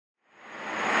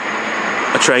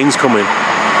train's coming.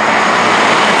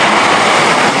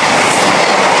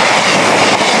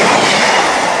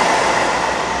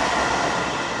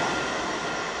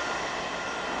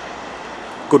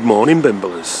 Good morning,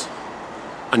 Bimblers,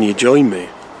 and you join me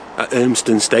at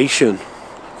Urmston Station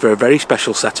for a very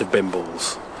special set of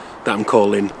Bimbles that I'm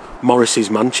calling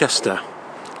Morrissey's Manchester.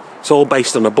 It's all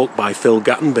based on a book by Phil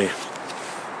Gattenby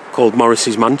called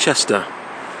Morrissey's Manchester.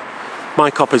 My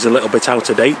copy's a little bit out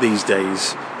of date these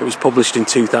days. It was published in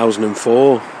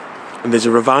 2004, and there's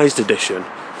a revised edition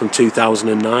from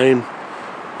 2009,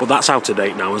 but that's out of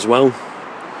date now as well.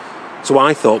 So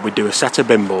I thought we'd do a set of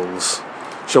Bimbles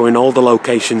showing all the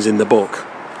locations in the book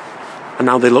and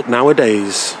how they look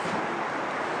nowadays.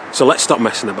 So let's stop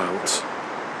messing about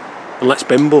and let's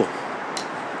bimble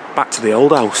back to the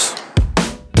old house.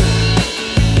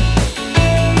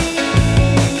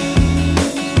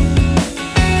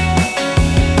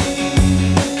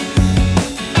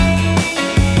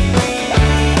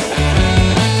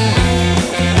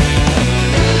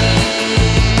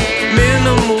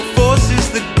 Minimal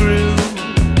forces that grew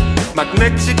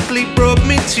magnetically brought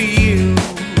me to you.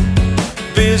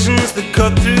 Visions that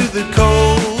cut through the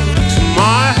cold to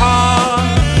my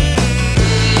heart.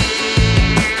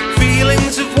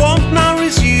 Feelings of warmth now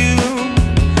resume.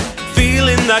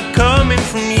 Feeling that coming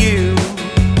from you.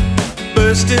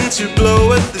 Bursting to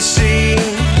blow at the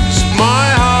seams of my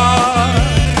heart.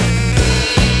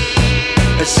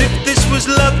 As if this was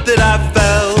love that I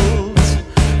felt.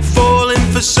 Falling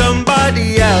for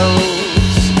somebody else.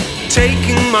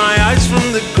 Taking my eyes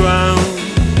from the ground,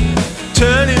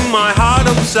 turning my heart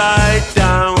upside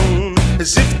down.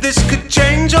 As if this could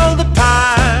change all the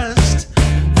past,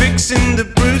 fixing the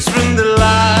bruise from the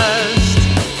last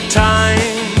time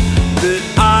that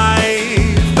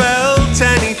I felt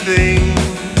anything.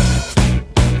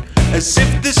 As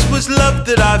if this was love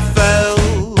that I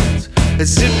felt,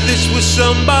 as if this was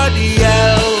somebody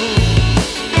else.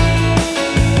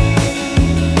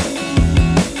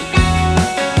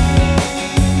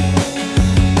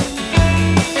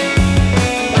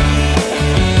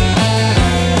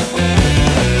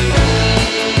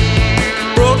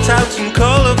 Out some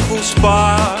colourful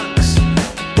sparks,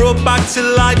 brought back to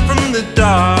light from the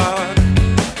dark,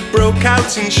 broke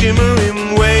out in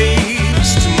shimmering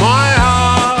waves to my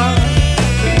heart.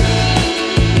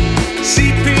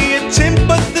 Sepia tint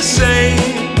but the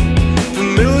same,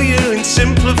 familiar in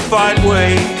simplified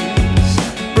ways,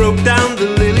 broke down the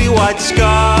lily white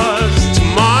scars to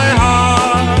my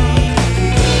heart.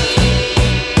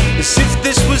 As if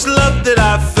this was love that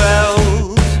I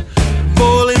felt,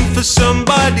 falling for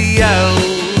somebody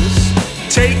else,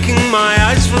 taking my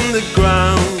eyes from the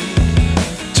ground,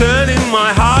 turning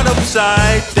my heart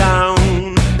upside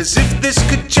down. As if this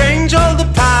could change all the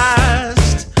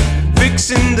past,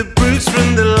 fixing the bruise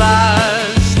from the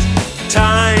last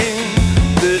time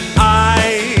that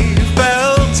I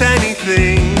felt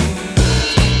anything.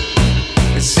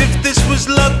 As if this was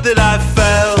love that I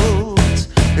felt,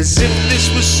 as if this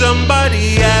was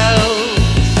somebody else.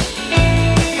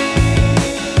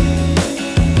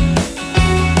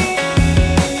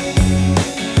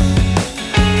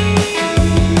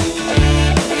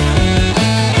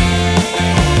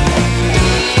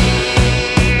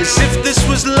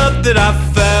 Love that I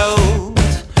felt,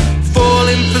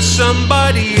 falling for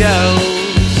somebody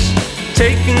else,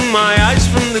 taking my eyes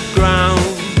from the ground,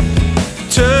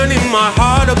 turning my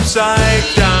heart upside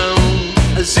down.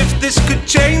 As if this could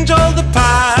change all the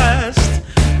past,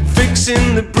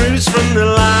 fixing the bruise from the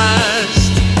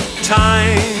last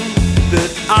time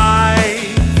that I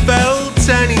felt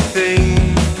anything.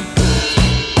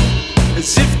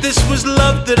 As if this was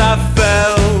love that I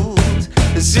felt,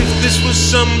 as if this was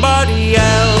somebody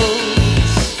else.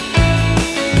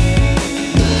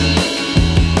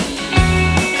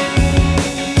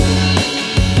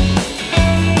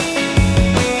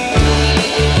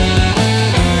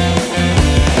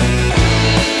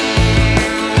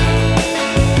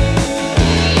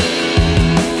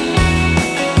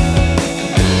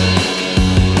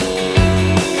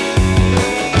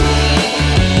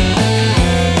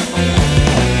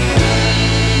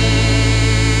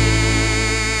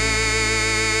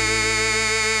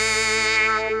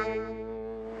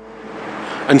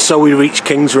 And so we reach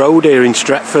King's Road here in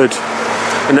Stretford,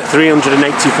 and at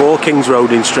 384 King's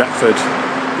Road in Stretford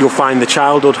you'll find the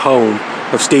childhood home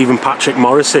of Stephen Patrick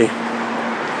Morrissey.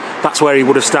 That's where he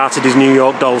would have started his New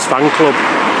York Dolls fan club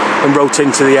and wrote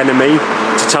into the NME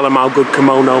to tell him how good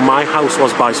Kimono My House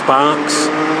was by Sparks.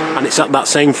 And it's at that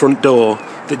same front door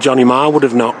that Johnny Marr would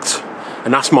have knocked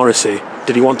and asked Morrissey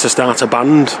did he want to start a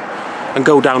band and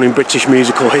go down in British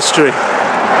musical history.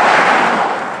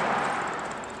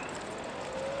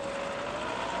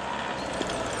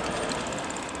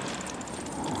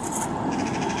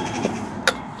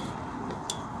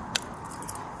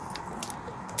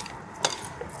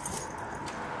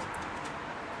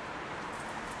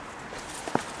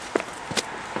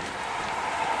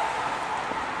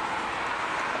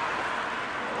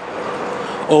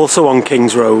 Also on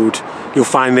King's Road, you'll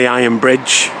find the Iron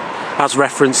Bridge, as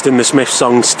referenced in the Smiths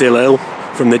song Still Ill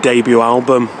from the debut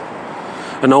album,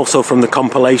 and also from the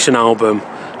compilation album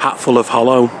Hatful of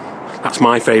Hollow. That's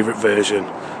my favourite version.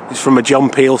 It's from a John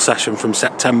Peel session from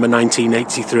September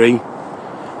 1983.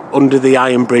 Under the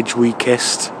Iron Bridge we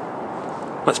kissed.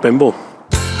 Let's bimble.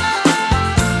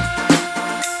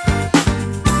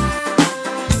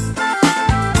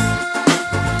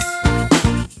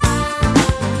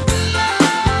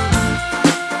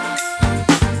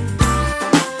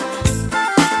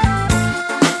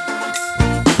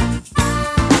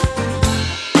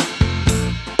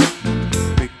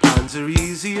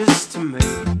 Easiest to make.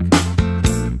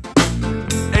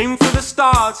 Aim for the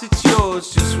stars, it's yours,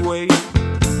 just wait.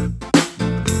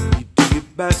 You do your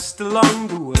best along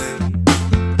the way.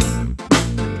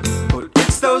 But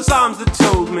it's those arms that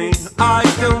told me I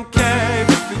don't care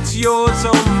if it's yours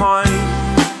or mine.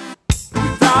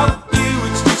 Without you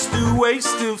it's just a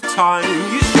waste of time.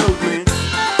 You showed me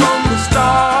from the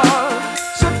start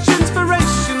such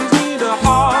inspirations need a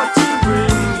heart to bring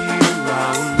you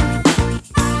round.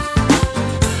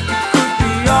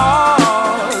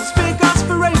 Big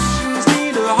aspirations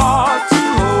need a heart to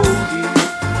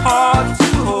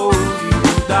hold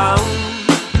you down.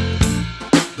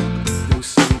 Though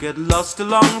some get lost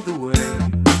along the way,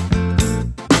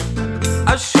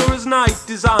 as sure as night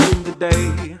designed the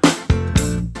day,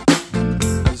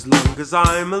 as long as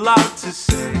I'm allowed to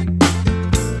say,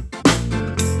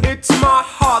 it's my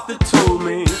heart that told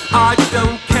me I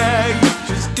don't care, you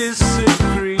just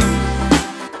disagree.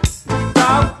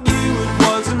 Without you it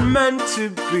wasn't meant to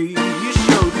be. You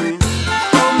showed me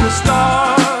from the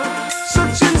start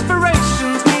such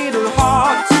inspirations need a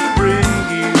heart to bring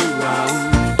you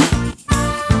round.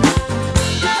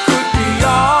 It could be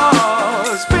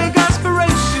yours. Big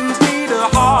aspirations need a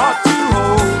heart to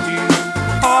hold you,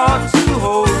 heart to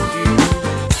hold you.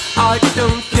 I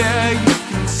don't care, you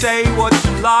can say what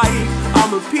you like.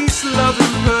 I'm a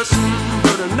peace-loving person,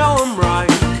 but I know I'm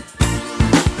right.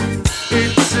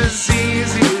 It's as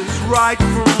easy as right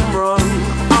from wrong.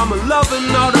 I'm a lover,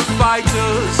 not a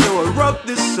fighter, so I wrote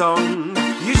this song.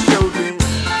 You showed me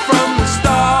from the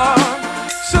start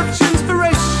such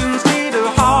inspirations need a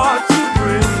heart to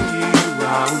bring you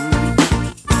round.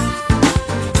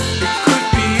 It could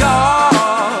be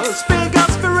yours. Big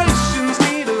aspirations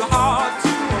need a heart to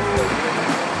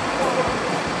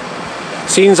hold.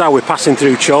 Seeing as how we're passing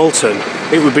through Chorlton,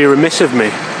 it would be remiss of me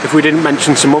if we didn't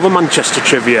mention some other Manchester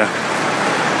trivia.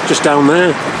 Just down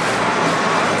there.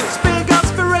 Big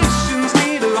aspirations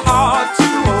need a heart to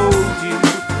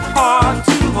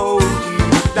hold you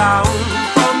down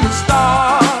from the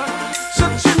start.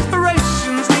 Such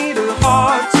inspirations need a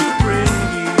heart to bring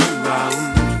you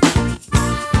round.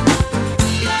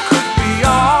 It could be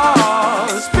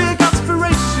yours. Big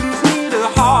aspirations need a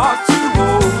heart to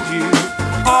hold you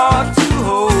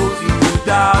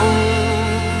down.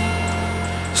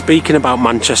 Speaking about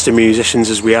Manchester musicians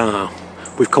as we are,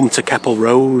 we've come to Keppel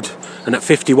Road, and at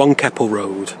 51 Keppel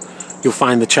Road you'll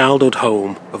find the childhood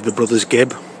home of the brothers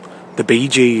Gibb, the Bee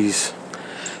Gees.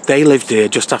 They lived here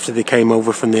just after they came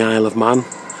over from the Isle of Man,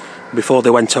 before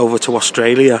they went over to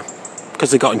Australia,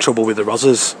 because they got in trouble with the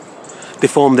Rozzers. They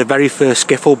formed their very first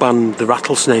skiffle band, the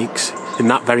Rattlesnakes, in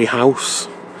that very house.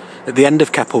 At the end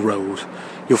of Keppel Road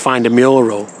you'll find a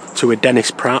mural to a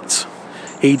Dennis Pratt.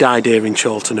 He died here in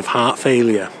Chorlton of heart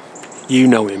failure. You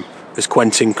know him as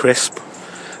Quentin Crisp,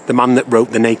 the man that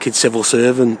wrote The Naked Civil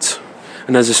Servant.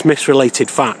 And as a Smiths-related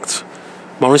fact,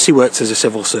 Morrissey worked as a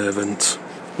civil servant,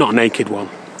 not a naked one.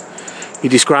 He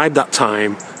described that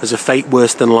time as a fate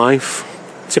worse than life.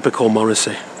 Typical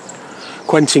Morrissey.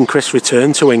 Quentin Crisp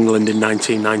returned to England in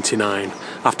 1999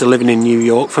 after living in New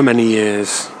York for many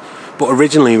years, but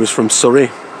originally he was from Surrey.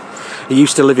 He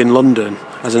used to live in London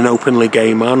as an openly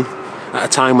gay man, at a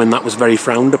time when that was very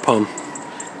frowned upon.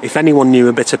 If anyone knew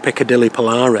a bit of Piccadilly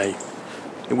Polare,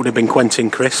 it would have been Quentin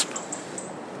Crisp.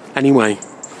 Anyway,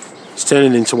 it's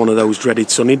turning into one of those dreaded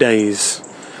sunny days,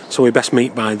 so we best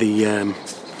meet by the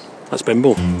let's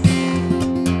bimble.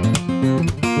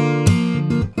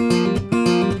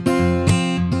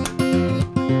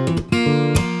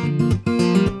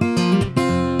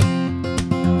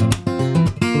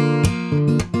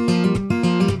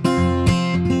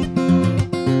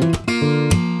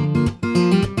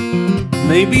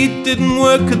 Maybe it didn't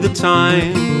work at the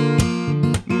time,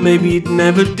 maybe it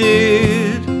never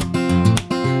did.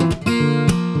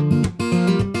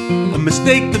 A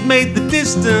mistake that made the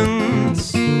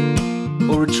distance,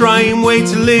 or a trying way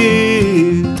to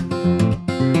live.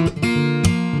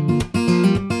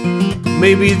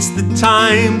 Maybe it's the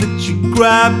time that you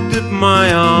grabbed at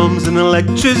my arms and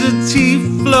electricity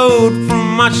flowed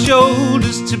from my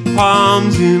shoulders to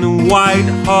palms in a white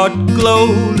hot glow,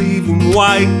 leaving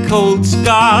white cold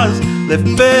scars left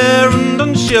bare and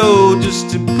on show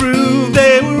just to prove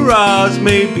they were ours.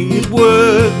 Maybe it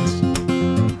worked.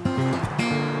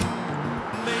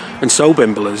 And so,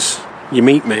 Bimblers, you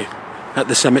meet me at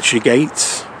the cemetery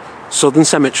gates, Southern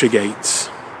Cemetery Gates.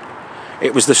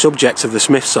 It was the subject of the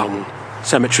Smiths song,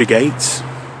 Cemetery Gates.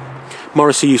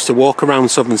 Morrissey used to walk around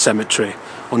Southern Cemetery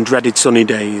on dreaded sunny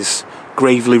days,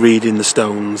 gravely reading the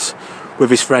stones, with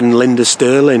his friend Linda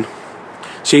Sterling.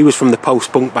 She was from the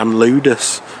post-punk band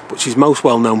Ludus, but she's most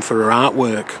well known for her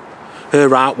artwork. Her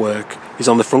artwork is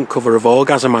on the front cover of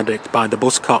Orgasm Addict by the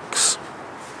Buzzcocks.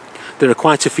 There are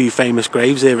quite a few famous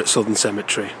graves here at Southern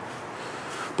Cemetery,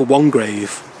 but one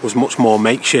grave was much more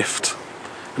makeshift,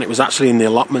 and it was actually in the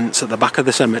allotments at the back of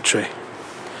the cemetery.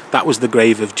 That was the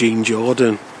grave of Jean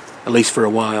Jordan, at least for a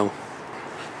while.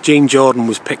 Jean Jordan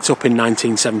was picked up in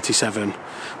 1977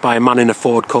 by a man in a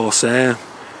Ford Corsair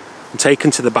and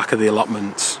taken to the back of the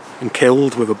allotments and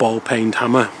killed with a ball-peened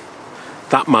hammer.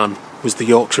 That man was the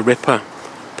Yorkshire Ripper,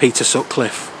 Peter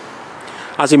Sutcliffe.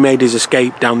 As he made his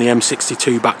escape down the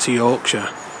M62 back to Yorkshire,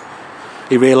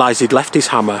 he realised he'd left his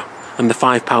hammer and the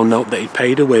 £5 note that he'd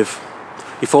paid her with.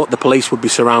 He thought the police would be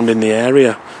surrounding the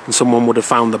area and someone would have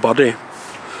found the body.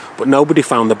 But nobody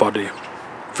found the body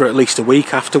for at least a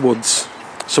week afterwards.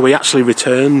 So he actually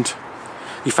returned.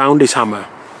 He found his hammer,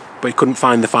 but he couldn't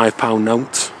find the £5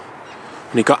 note.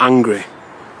 And he got angry,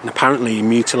 and apparently he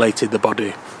mutilated the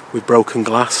body with broken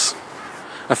glass.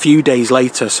 A few days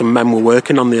later, some men were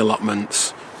working on the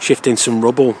allotments, shifting some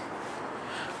rubble.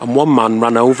 And one man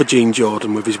ran over Jean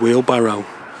Jordan with his wheelbarrow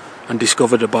and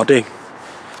discovered a body.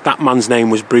 That man's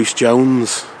name was Bruce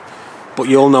Jones, but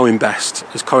you'll know him best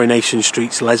as Coronation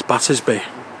Street's Les Battersby.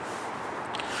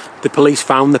 The police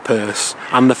found the purse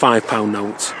and the £5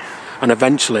 note, and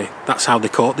eventually that's how they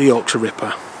caught the Yorkshire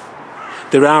Ripper.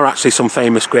 There are actually some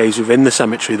famous graves within the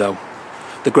cemetery though.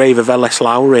 The grave of L.S.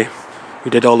 Lowry, who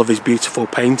did all of his beautiful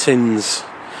paintings,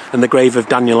 and the grave of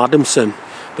Daniel Adamson,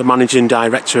 the managing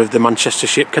director of the Manchester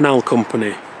Ship Canal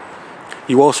Company.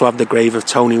 You also have the grave of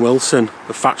Tony Wilson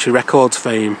of Factory Records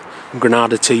fame and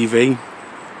Granada TV.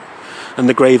 And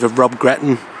the grave of Rob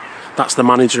Gretton, that's the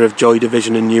manager of Joy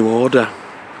Division and New Order,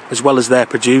 as well as their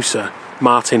producer,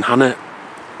 Martin Hannett,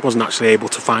 wasn't actually able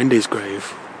to find his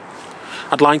grave.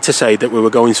 I'd like to say that we were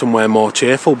going somewhere more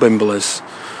cheerful, Bimblers,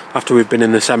 after we've been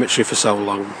in the cemetery for so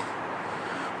long.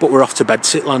 But we're off to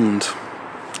bedsit land.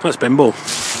 Let's bimble.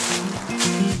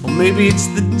 Or maybe it's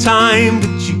the time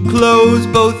that you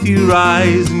closed both your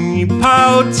eyes and you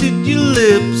pouted your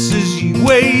lips as you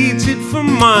waited for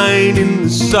mine in the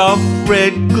soft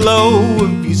red glow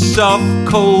of your soft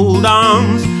cold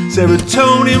arms.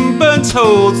 Serotonin burns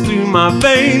holes through my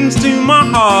veins, to my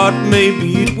heart.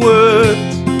 Maybe it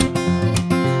worked,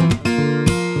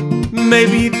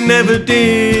 maybe it never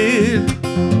did,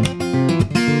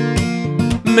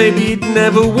 maybe it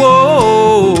never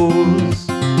was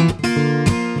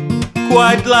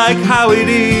quite like how it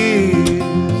is.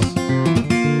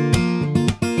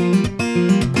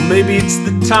 Maybe it's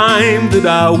the time that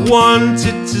I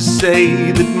wanted to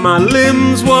say that my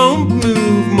limbs won't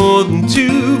move more than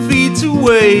 2 feet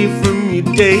away from your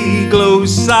day glow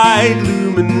side,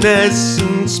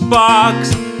 luminescent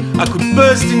sparks. I could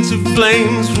burst into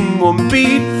flames from one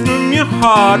beat from your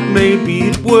heart. Maybe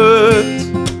it worked,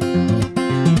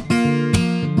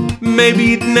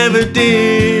 maybe it never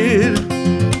did,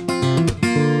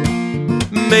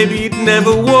 maybe it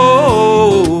never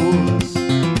was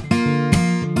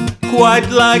quite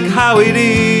like how it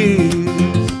is.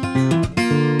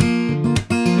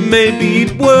 Maybe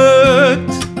it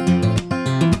worked,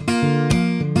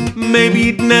 maybe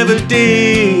it never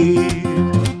did,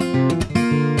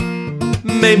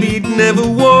 maybe it never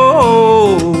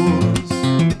was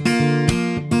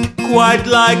quite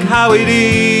like how it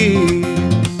is.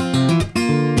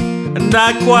 And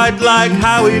I quite like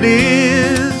how it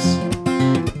is.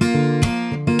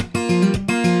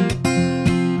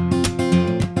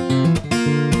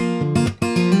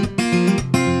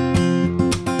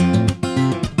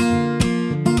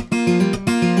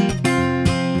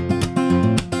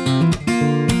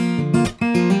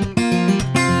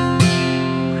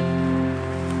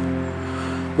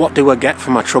 What do I get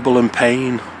for my trouble and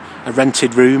pain? A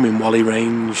rented room in Whalley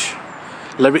Range.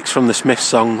 Lyrics from the Smiths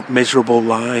song Miserable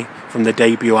Lie from the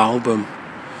debut album.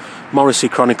 Morrissey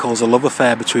chronicles a love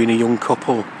affair between a young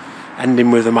couple,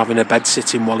 ending with them having a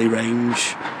bedsit in Whalley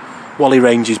Range. Whalley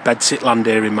Range is bedsit land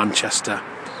here in Manchester.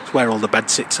 It's where all the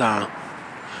bedsits are.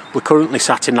 We're currently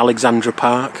sat in Alexandra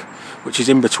Park, which is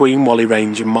in between Whalley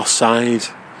Range and Moss Side.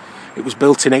 It was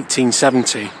built in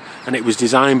 1870 and it was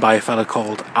designed by a fella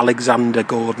called Alexander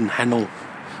Gordon Hennell,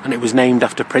 and it was named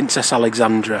after Princess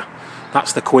Alexandra,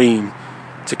 that's the Queen,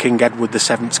 to King Edward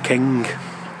VII's king.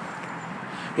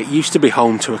 It used to be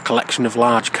home to a collection of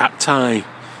large cacti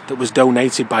that was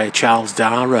donated by a Charles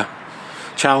Dara.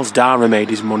 Charles Dara made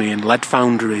his money in lead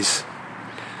foundries,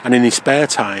 and in his spare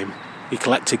time he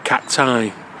collected cacti.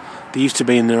 They used to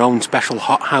be in their own special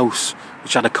hothouse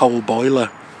which had a coal boiler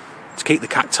to keep the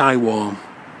cacti warm.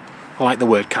 I like the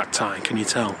word cacti, can you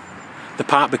tell? The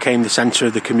park became the centre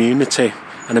of the community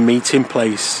and a meeting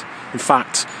place. In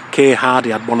fact, Keir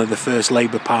Hardie had one of the first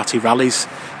Labour Party rallies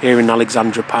here in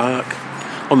Alexandra Park.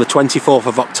 On the 24th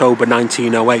of October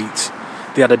 1908,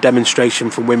 they had a demonstration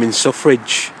for women's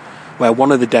suffrage, where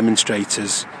one of the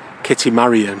demonstrators, Kitty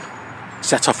Marion,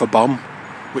 set off a bomb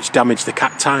which damaged the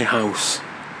cacti house.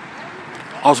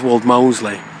 Oswald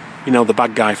Mosley, you know, the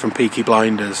bad guy from Peaky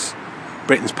Blinders,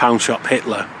 Britain's pound shop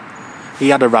Hitler, he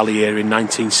had a rally here in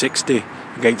 1960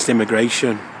 against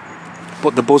immigration.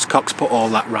 But the Buzzcocks put all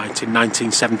that right in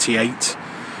 1978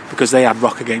 because they had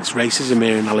Rock Against Racism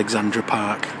here in Alexandra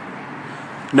Park.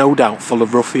 No doubt full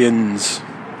of ruffians.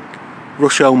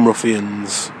 Rusholme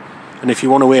ruffians. And if you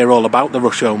want to hear all about the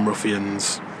Rusholme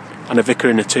ruffians and a vicar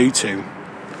in a tutu,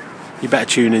 you better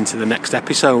tune into the next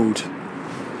episode.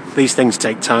 These things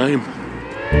take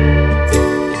time.